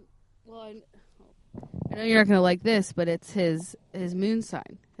 Well, I know you're not gonna like this, but it's his moon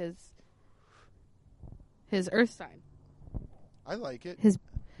sign, his earth sign. I like it.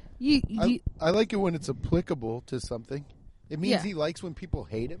 I like it when it's applicable to something. It means Yeah. he likes when people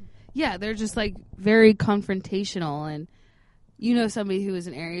hate him. Yeah, they're just like very confrontational, and you know somebody who is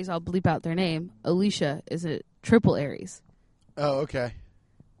an Aries. I'll bleep out their name. Alicia is a triple Aries. Oh, okay.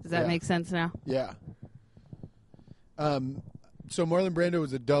 Does that Yeah. make sense now? Yeah. So Marlon Brando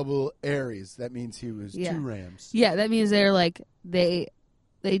was a double Aries. That means he was Yeah. 2 Rams. Yeah, that means they're like they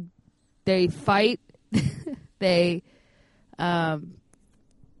fight. they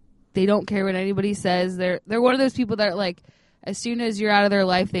don't care what anybody says. They're one of those people that are like, as soon as you're out of their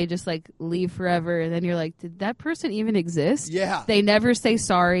life, they just like leave forever, and then you're like, did that person even exist? Yeah. They never say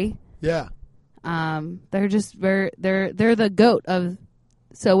sorry. Yeah. They're just they're the goat of.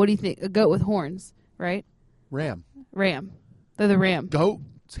 So what do you think? A goat with horns, right? Ram. Ram. They're the ram.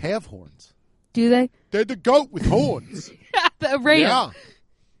 Goats have horns. Do they? They're the goat with horns. The ram. Yeah.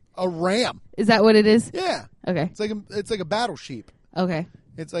 A ram. Is that what it is? Yeah. Okay. It's like a battle sheep. Okay.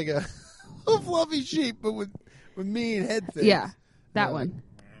 It's like a fluffy sheep, but with mean head things. Yeah. That one.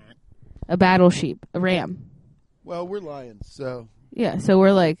 A battle sheep. A ram. Well, we're lions, so Yeah. So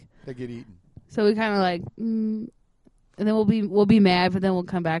we're like. they get eaten. So we kind of like, and then we'll be mad, but then we'll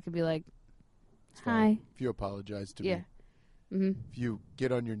come back and be like, hi. If you apologize to Yeah. me. Mm-hmm. If you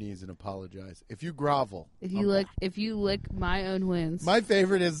get on your knees and apologize. If you grovel. If you lick my own wounds. My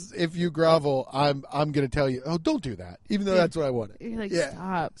favorite is if you grovel, I'm going to tell you, oh, don't do that, even though that's what I wanted. You're like, Yeah.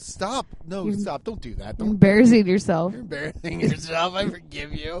 stop. Stop. No, stop. Don't do that. You're Don't. embarrassing yourself. You're embarrassing yourself. I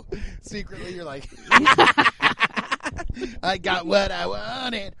forgive you. Secretly, you're like, I got what I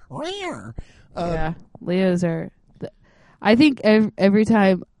wanted. Yeah. Leos are. I think every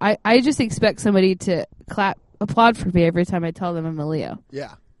time, I just expect somebody to applaud for me every time I tell them I'm a Leo.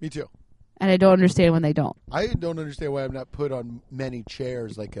 Yeah, me too. And I don't understand when they don't. I don't understand why I'm not put on many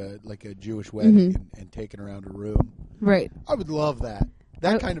chairs like a Jewish wedding and taken around a room. Right. I would love that.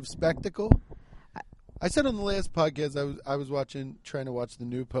 That kind of spectacle. I said on the last podcast I was trying to watch the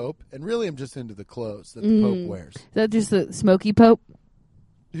new Pope, and really I'm just into the clothes that the Pope wears. Is that just the smoky Pope?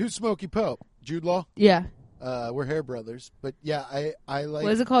 Who's Smokey Pope? Jude Law? Yeah. We're hair brothers, but yeah, I like.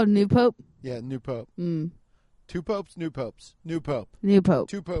 What is it called? New Pope? Yeah, new Pope. 2 popes, new popes, new Pope. New Pope.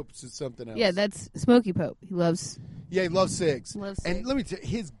 2 popes is something else. Yeah, that's Smoky Pope. He loves. Yeah, he loves cigs. Loves And cigs. let me tell you,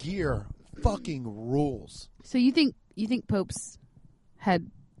 his gear fucking rules. So you think popes had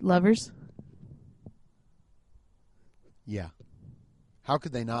lovers? Yeah. How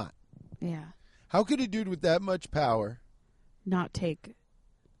could they not? Yeah. How could a dude with that much power? Not take.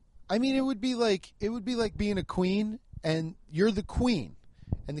 I mean, it would be like being a queen, and you're the queen,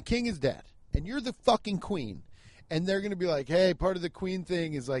 and the king is dead, and you're the fucking queen, and they're gonna be like, hey, part of the queen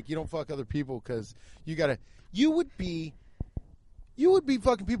thing is like you don't fuck other people because you would be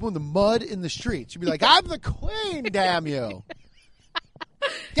fucking people in the mud in the streets. You'd be like, I'm the queen, damn you.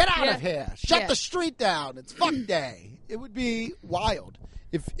 Get out of here. Shut the street down. It's fuck day. It would be wild.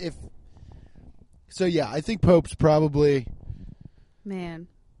 If so, yeah, I think popes probably Man.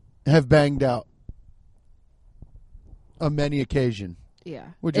 have banged out on many occasion. Yeah.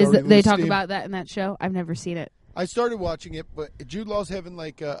 Would Is you that, they talk Steve? about that in that show? I've never seen it. I started watching it, but Jude Law's having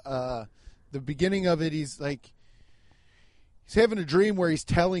like the beginning of it. He's having a dream where he's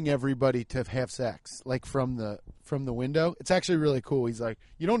telling everybody to have sex, like from the window. It's actually really cool. He's like,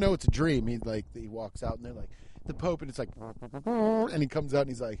 you don't know it's a dream. He walks out and they're like the Pope, and it's like, and he comes out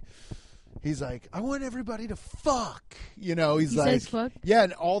and he's like, I want everybody to fuck. You know, he's He like, says fuck? yeah,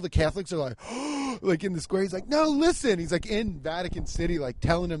 and all the Catholics are like, like in the square. He's like, no, listen. He's like in Vatican City, like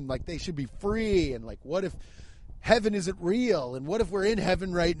telling them like they should be free, and like what if heaven isn't real, and what if we're in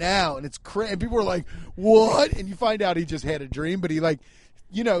heaven right now, and it's and people are like, what? And you find out he just had a dream, but he like,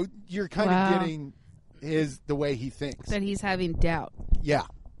 you know, you're kind of getting the way he thinks. That he's having doubt. Yeah,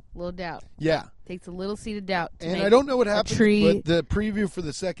 Little doubt. yeah. Takes a little seed of doubt. To And make I don't know what happens, tree. but the preview for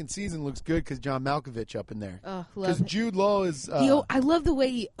the second season looks good because John Malkovich up in there. Oh, Because love it. Jude Law is. I love the way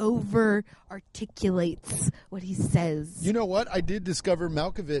he over articulates what he says. You know what? I did discover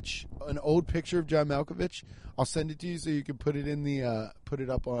Malkovich, an old picture of John Malkovich. I'll send it to you so you can put it in put it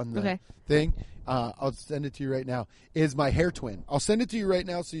up on the thing. I'll send it to you right now. Is my hair twin? I'll send it to you right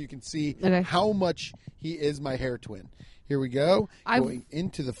now so you can see how much he is my hair twin. Here we go. Going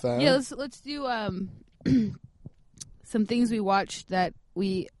into the phone. Yeah, let's do some things we watched that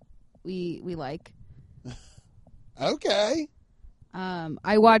we like. Okay.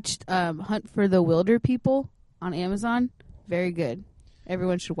 I watched Hunt for the Wilder People on Amazon. Very good.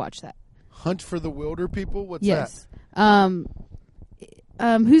 Everyone should watch that. Hunt for the Wilder People? What's Yes. Who's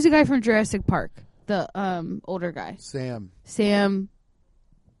the guy from Jurassic Park? The older guy. Sam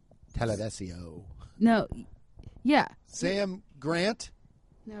Taladesio. No. Yeah. Sam Grant?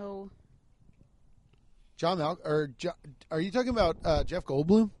 No. Are you talking about Jeff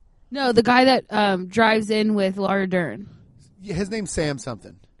Goldblum? No, the guy that drives in with Laura Dern. His name's Sam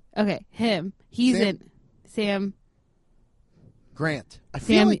something. Okay, him. He's Sam- in Sam. Grant. I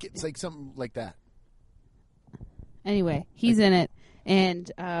feel like it's like something like that. Anyway, he's in it,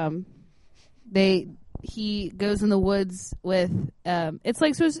 and he goes in the woods with it's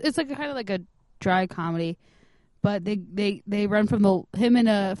like kind of like a dry comedy, but they run from him and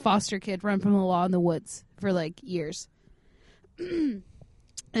a foster kid run from the law in the woods for like years, and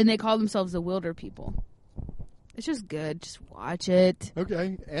they call themselves the Wilder People. It's just good. Just watch it.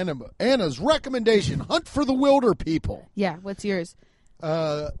 Okay, Anna's recommendation: Hunt for the Wilder People. Yeah, what's yours?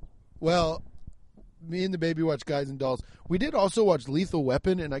 Well, me and the baby watch Guys and Dolls. We did also watch Lethal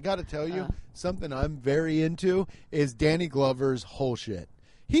Weapon, and I got to tell you, something I'm very into is Danny Glover's whole shit.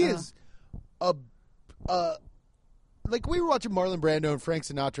 He is like we were watching Marlon Brando and Frank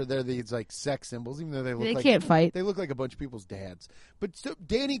Sinatra. They're these like sex symbols, even though they can't fight. They look like a bunch of people's dads. But so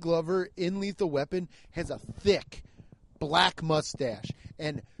Danny Glover in Lethal Weapon has a thick black mustache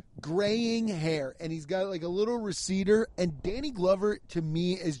and graying hair, and he's got like a little receder. And Danny Glover to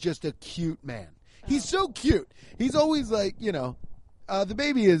me is just a cute man. He's so cute. He's always like, the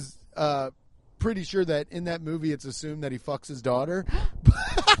baby is pretty sure that in that movie it's assumed that he fucks his daughter.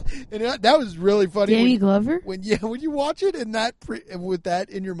 And that was really funny. Danny Glover? When you watch it and with that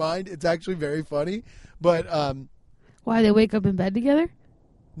in your mind, it's actually very funny. But why, they wake up in bed together?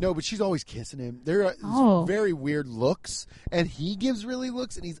 No, but she's always kissing him. They're very weird looks, and he gives really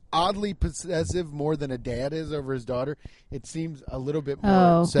looks, and he's oddly possessive more than a dad is over his daughter. It seems a little bit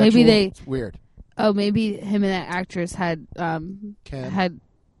more sexual. It's weird. Oh, maybe him and that actress had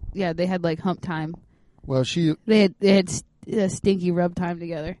they had like hump time. Well, they had stinky rub time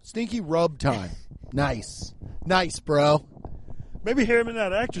together. Stinky rub time. Nice, bro. Maybe him and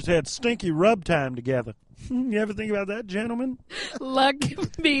that actress had stinky rub time together. You ever think about that, gentlemen? Luck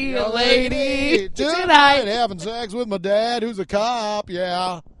be a lady tonight. Having sex with my dad, who's a cop.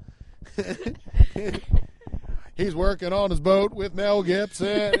 Yeah. He's working on his boat with Mel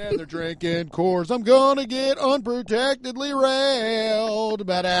Gibson, and they're drinking Coors. I'm gonna get unprotectedly railed.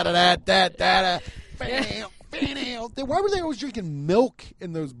 Why were they always drinking milk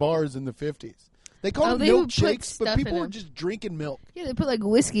in those bars in the 50s? They called them milkshakes, but people were just drinking milk. Yeah, they put like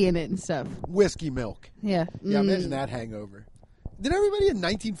whiskey in it and stuff. Whiskey milk. Yeah. Yeah, imagine that hangover. Did everybody in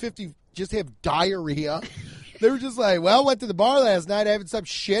 1950 just have diarrhea? They were just like, well, went to the bar last night. I haven't stopped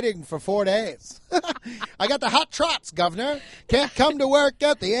shitting for 4 days. I got the hot trots, governor. Can't come to work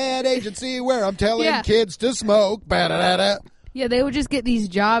at the ad agency where I'm telling kids to smoke. Yeah, they would just get these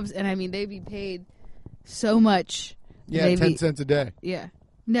jobs, and I mean, they'd be paid so much. Yeah, 10 cents a day. Yeah.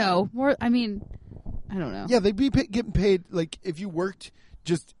 No, more, I mean, I don't know. Yeah, they'd be getting paid, like, if you worked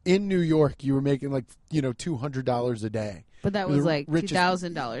just in New York, you were making, like, $200 a day. But that was like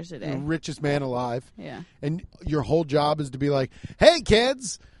 $2,000 a day. The richest man alive. Yeah. And your whole job is to be like, hey,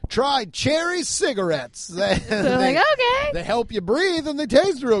 kids, try cherry cigarettes. They're like, okay. They help you breathe and they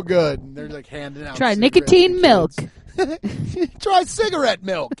taste real good. And they're like handing out try nicotine milk. Try cigarette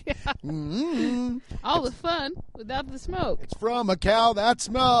milk. Yeah. Mm-hmm. All the fun without the smoke. It's from a cow that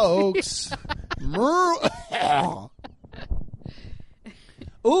smokes.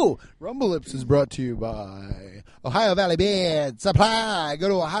 Ooh, Rumble Lips is brought to you by Ohio Valley Beard Supply. Go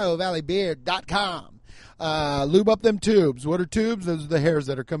to OhioValleyBeard.com. Lube up them tubes. What are tubes? Those are the hairs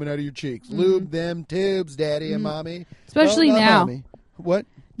that are coming out of your cheeks. Mm-hmm. Lube them tubes, Daddy and Mommy. Especially now. Mommy. What?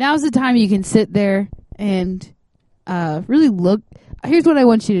 Now's the time you can sit there and really look. Here's what I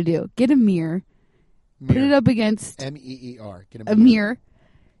want you to do. Get a mirror. Put it up against... M-E-E-R. Get a mirror.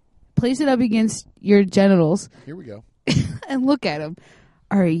 Place it up against your genitals. Here we go. And look at them.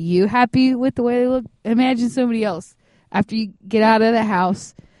 Are you happy with the way they look? Imagine somebody else. After you get out of the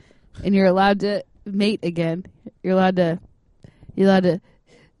house and you're allowed to mate again, you're allowed to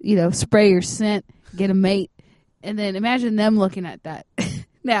spray your scent, get a mate, and then imagine them looking at that.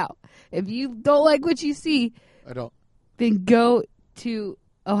 Now, if you don't like what you see, I don't. Then go to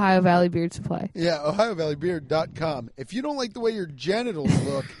Ohio Valley Beard Supply. Yeah, OhioValleyBeard.com. If you don't like the way your genitals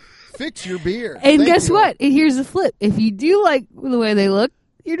look, fix your beard. And guess what? Here's the flip. If you do like the way they look,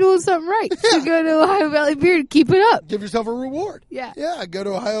 you're doing something right. So go to Ohio Valley Beard. Keep it up. Give yourself a reward. Yeah. Yeah, go to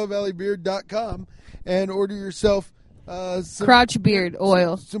OhioValleyBeard.com and order yourself some crotch beard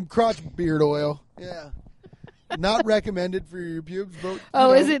oil. Some crotch beard oil. Yeah. Not recommended for your pubes. But,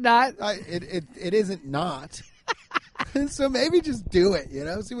 is it not? It isn't not. So maybe just do it,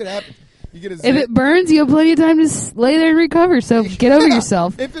 see what happens. You get if it burns, you have plenty of time to lay there and recover, so get over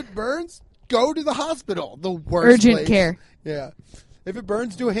yourself. If it burns, go to the hospital. The worst Urgent care. Yeah. If it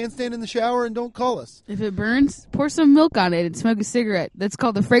burns, do a handstand in the shower and don't call us. If it burns, pour some milk on it and smoke a cigarette. That's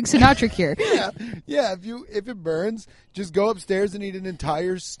called the Frank Sinatra cure. Yeah. If it burns, just go upstairs and eat an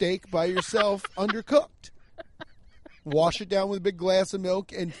entire steak by yourself, undercooked. wash it down with a big glass of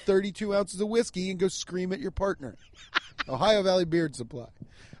milk and 32 ounces of whiskey and go scream at your partner. Ohio Valley Beard Supply.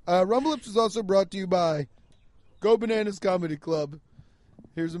 Rumble Lips is also brought to you by Go Bananas Comedy Club.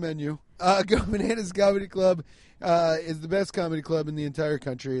 Here's a menu. Go Bananas Comedy Club is the best comedy club in the entire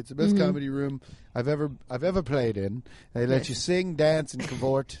country. It's the best comedy room I've ever played in. They let you sing, dance, and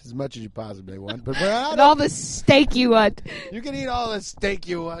cavort as much as you possibly want. But we're out And all the steak you want. You can eat all the steak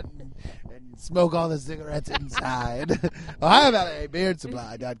you want and smoke all the cigarettes inside.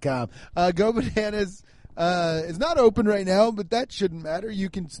 OhioValleyBeardSupply.com. Go Bananas is not open right now, but that shouldn't matter. You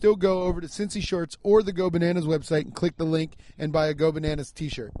can still go over to Cincy Shorts or the Go Bananas website and click the link and buy a Go Bananas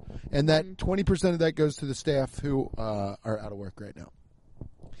t-shirt. And that 20% of that goes to the staff who are out of work right now.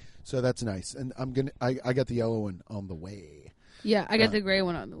 So that's nice. And I got the yellow one on the way. Yeah, I got the gray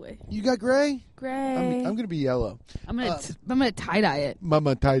one on the way. You got gray? Gray. I'm gonna be yellow. I'm gonna tie dye it.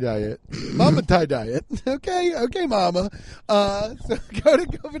 Mama tie dye it. Mama tie dye it. Okay, Mama. So go to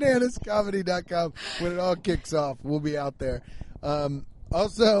GoBananasComedy.com when it all kicks off. We'll be out there.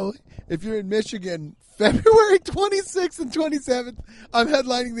 Also, if you're in Michigan, February 26th and 27th, I'm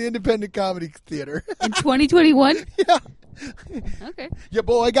headlining the Independent Comedy Theater. In 2021? Yeah. Okay. Your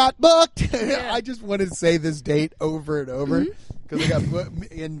boy got booked. Yeah. I just wanted to say this date over and over because I got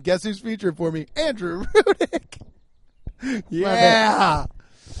booked. And guess who's featured for me? Andrew Rudick. Yeah.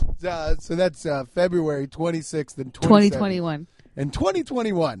 So that's February 26th and 27th. 2021. And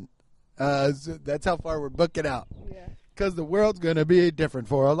 2021. So that's how far we're booking out. Yeah. Because the world's going to be different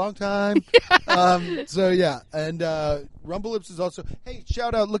for a long time. So, yeah. And Rumble Lips is also, hey,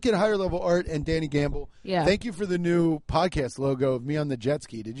 shout out, look at Higher Level Art and Danny Gamble. Yeah. Thank you for the new podcast logo of me on the jet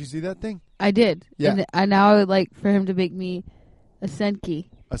ski. Did you see that thing? I did. Yeah. And now I would like for him to make me a senki.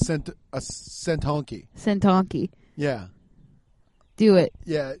 A centonki. Sentonki. Yeah. Do it.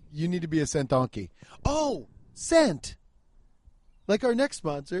 Yeah, you need to be a centonki. Oh, scent. Like our next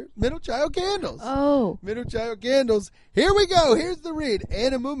sponsor, Middle Child Candles. Oh. Middle Child Candles. Here we go. Here's the read.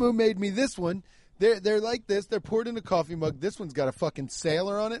 Anna Mumu made me this one. They're like this. They're poured in a coffee mug. This one's got a fucking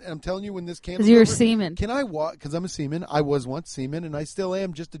sailor on it. And I'm telling you, when this candle. Because you're a seaman. Can I walk? Because I'm a seaman. I was once seaman, and I still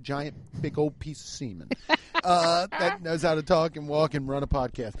am just a giant, big old piece of seaman that knows how to talk and walk and run a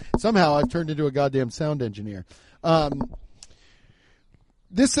podcast. Somehow I've turned into a goddamn sound engineer.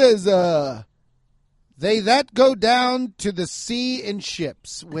 This says, they that go down to the sea in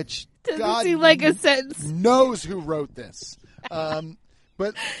ships, which Doesn't God seem like a sentence. knows who wrote this.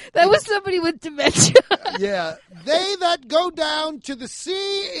 But That was somebody with dementia. yeah, they that go down to the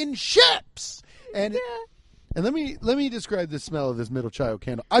sea in ships. And and let me describe the smell of this Middle Child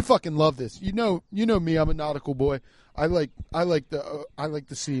candle. I fucking love this. You know me. I'm a nautical boy. I like the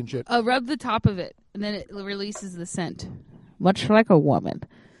sea and shit. Rub the top of it, and then it releases the scent, much like a woman.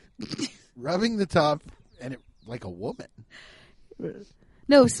 Rubbing the top and it like a woman.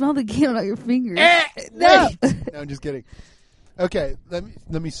 No, smell the candle on your fingers. No. No, I'm just kidding. Okay, let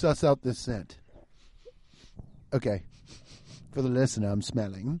me suss out this scent. Okay, for the listener, I'm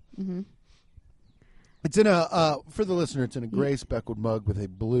smelling. Mm-hmm. It's in for the listener, it's in a gray speckled mug with a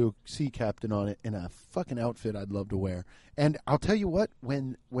blue sea captain on it and a fucking outfit I'd love to wear. And I'll tell you what,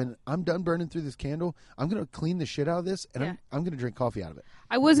 when I'm done burning through this candle, I'm going to clean the shit out of this, and I'm going to drink coffee out of it.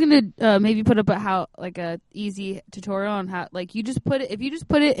 I was gonna maybe put up a easy tutorial on how, like, you just put it, if you just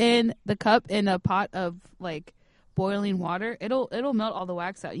put it in the cup in a pot of like boiling water, it'll melt all the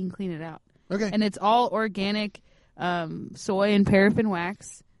wax out. You can clean it out. Okay. And it's all organic soy and paraffin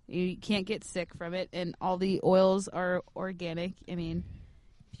wax. You can't get sick from it, and all the oils are organic. I mean,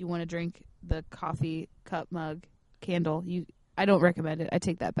 if you want to drink the coffee cup mug candle, I don't recommend it. I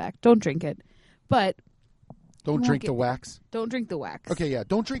take that back. Don't drink it. But don't drink the wax. Don't drink the wax. Okay, yeah.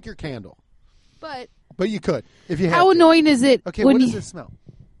 Don't drink your candle. But you could if you had how to. annoying is it? Okay, when what does it smell?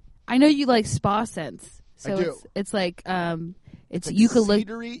 I know you like spa scents. So I do. It's like it's like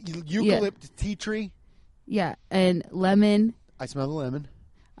eucalyptus tea tree. Yeah, and lemon. I smell the lemon.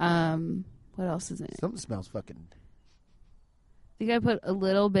 What else is in it? Something smells fucking. I think I put a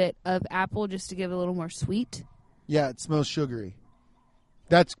little bit of apple just to give it a little more sweet. Yeah, it smells sugary.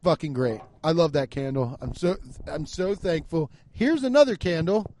 That's fucking great. I love that candle. I'm so thankful. Here's another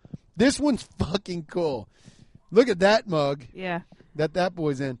candle. This one's fucking cool. Look at that mug. Yeah. That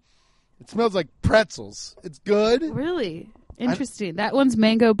boy's in. It smells like pretzels. It's good. Really interesting. That one's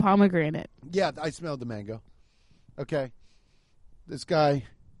mango pomegranate. Yeah, I smelled the mango. Okay. This guy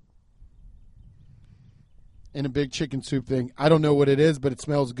in a big chicken soup thing. I don't know what it is, but it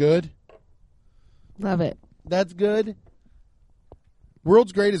smells good. Love it. That's good.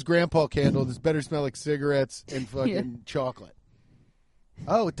 World's greatest grandpa candle. This better smell like cigarettes and fucking chocolate.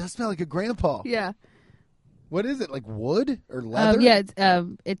 Oh, it does smell like a grandpa. Yeah. What is it? Like wood or leather? Yeah,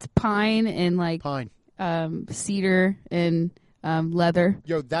 it's pine and like Pine. cedar and leather.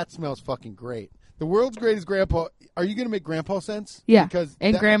 Yo, that smells fucking great. The world's greatest grandpa. Are you going to make grandpa scents? Yeah, Because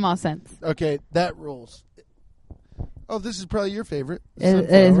and grandma scents. Okay, that rules. Oh, this is probably your favorite. It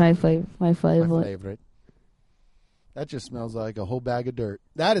is my Sunflower. My favorite. favorite. That just smells like a whole bag of dirt.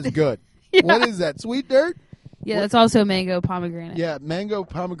 That is good. Yeah. What is that? Sweet dirt? Yeah, that's also mango pomegranate. Yeah, mango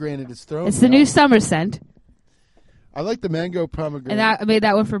pomegranate is thrown. It's the new summer scent. I like the mango pomegranate. And I made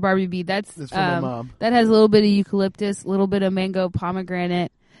that one for Barbie B. That's for my mom. That has a little bit of eucalyptus, a little bit of mango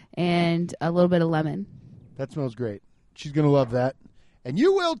pomegranate, and a little bit of lemon. That smells great. She's gonna love that, and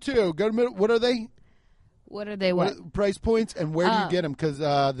you will too. Go to middle. What are they? What are they? What price points and where do you get them? Because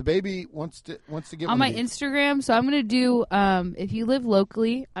the baby wants to get on one my of these. Instagram. So I'm gonna do. If you live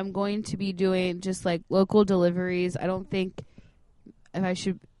locally, I'm going to be doing just like local deliveries. I don't think if I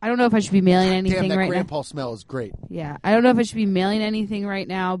should. I don't know if I should be mailing anything Damn, that right now. grandpa smell is great. Yeah, I don't know if I should be mailing anything right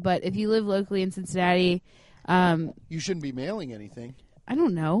now. But if you live locally in Cincinnati, You shouldn't be mailing anything. I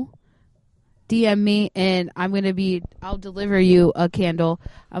don't know. DM me and I'll deliver you a candle.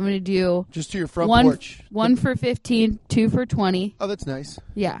 I'm going to do Just to your front one porch. for 15, 2 for 20. Oh, that's nice.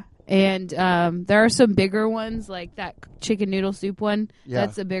 Yeah. And there are some bigger ones like that chicken noodle soup one. Yeah.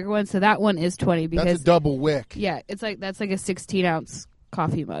 That's a bigger one. So that one is 20 because That's a double wick. yeah, that's like a 16-ounce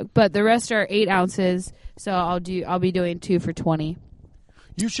coffee mug. But the rest are 8 ounces. So I'll be doing 2 for 20.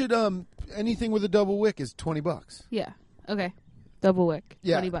 You should anything with a double wick is $20. Yeah. Okay. Double wick.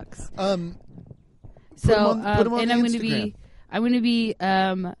 Yeah. $20. Put 'em So, on- put 'em on and the I'm going to be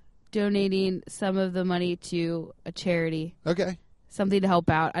donating some of the money to a charity, Okay. something to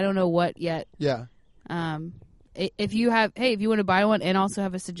help out. I don't know what yet. Yeah. If you want to buy one and also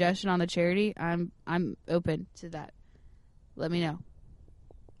have a suggestion on the charity, I'm open to that. Let me know.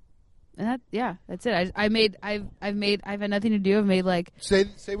 And that's it. I've had nothing to do. I've made like Say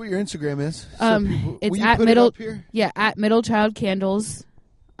what your Instagram is. So people, it's will you at put middle it up here? Yeah, at Middle Child Candles.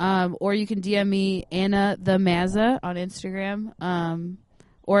 Or you can DM me Anna the Mazza on Instagram.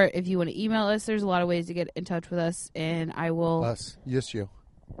 Or if you want to email us, there's a lot of ways to get in touch with us, and I will Us. Yes, you.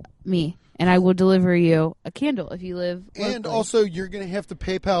 and I will deliver you a candle if you live locally. And also, you're going to have to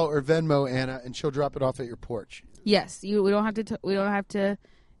PayPal or Venmo Anna, and she'll drop it off at your porch. yes, we don't have to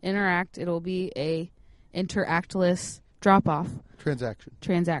interact. It'll be a interactless drop off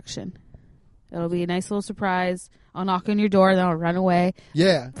transaction. It'll be a nice little surprise. I'll knock on your door, then I'll run away.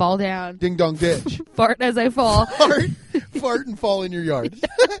 Yeah. Fall down. Ding dong ditch. Fart as I fall. Fart and fall in your yard.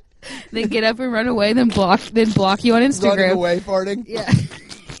 Then get up and run away. Then block you on Instagram. Running away, farting. Yeah.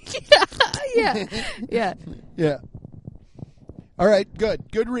 Yeah. Yeah. All right.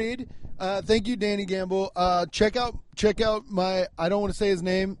 Good read. Thank you, Danny Gamble. Check out my. I don't want to say his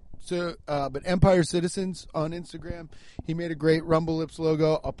name. So, but Empire Citizens on Instagram. He made a great Rumble Lips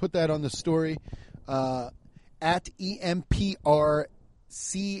logo. I'll put that on the story. At EMPRCITZNS.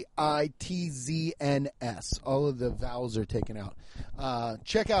 All of the vowels are taken out.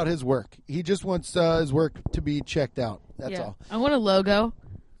 Check out his work. He just wants his work to be checked out. That's all. I want a logo.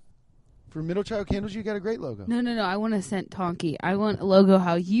 For Middle Child Candles, you got a great logo. No. I want a Scent Tonky. I want a logo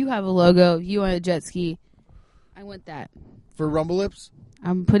how you have a logo. You on a jet ski. I want that. For Rumble Lips?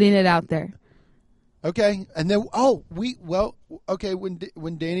 I'm putting it out there. Okay. And then,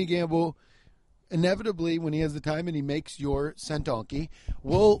 when Danny Gamble... Inevitably, when he has the time and he makes your Sentonki,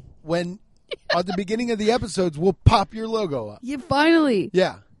 at the beginning of the episodes, we'll pop your logo up. Yeah, finally.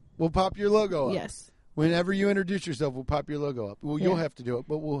 Yeah, we'll pop your logo up. Yes. Whenever you introduce yourself, we'll pop your logo up. Well, you'll have to do it,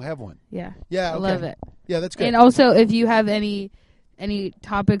 but we'll have one. Yeah. Yeah, okay. I love it. Yeah, that's good. And also, if you have any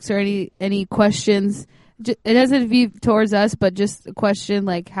topics or any questions, it doesn't be towards us, but just a question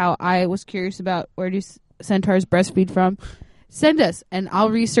like how I was curious about where do centaurs breastfeed from. Send us, and I'll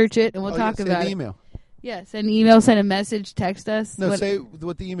research it, and we'll talk about it. Email. Yeah, send an email, send a message, text us. No, say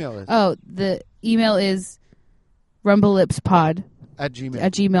what the email is. Oh, the email is rumblelipspod at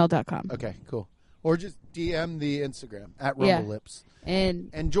gmail.com. Okay, cool. Or just DM the Instagram at rumblelips.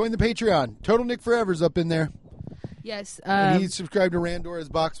 And join the Patreon. Total Nick Forever's up in there. Yes. And he's subscribed to Randora's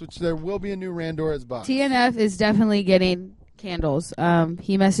box, which there will be a new Randora's box. TNF is definitely getting candles.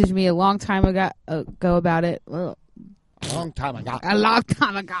 He messaged me a long time ago about it. A long time ago.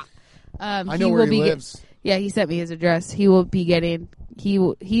 I know where he lives. He sent me his address. He will be getting.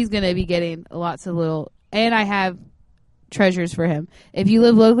 He's going to be getting lots of little. And I have treasures for him. If you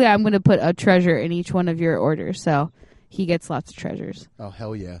live locally, I'm going to put a treasure in each one of your orders, so he gets lots of treasures. Oh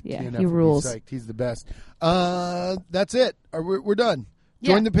hell yeah! Yeah, TNF he rules. He's the best. That's it. We're done.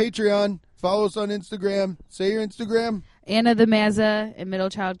 Join the Patreon. Follow us on Instagram. Say your Instagram. Anna the Mazza and Middle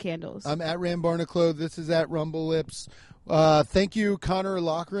Child Candles. I'm at Rambarnaclo. This is at Rumble Lips. Thank you, Connor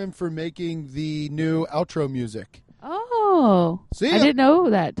Lochran, for making the new outro music. Oh. See ya. I didn't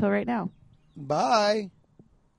know that till right now. Bye.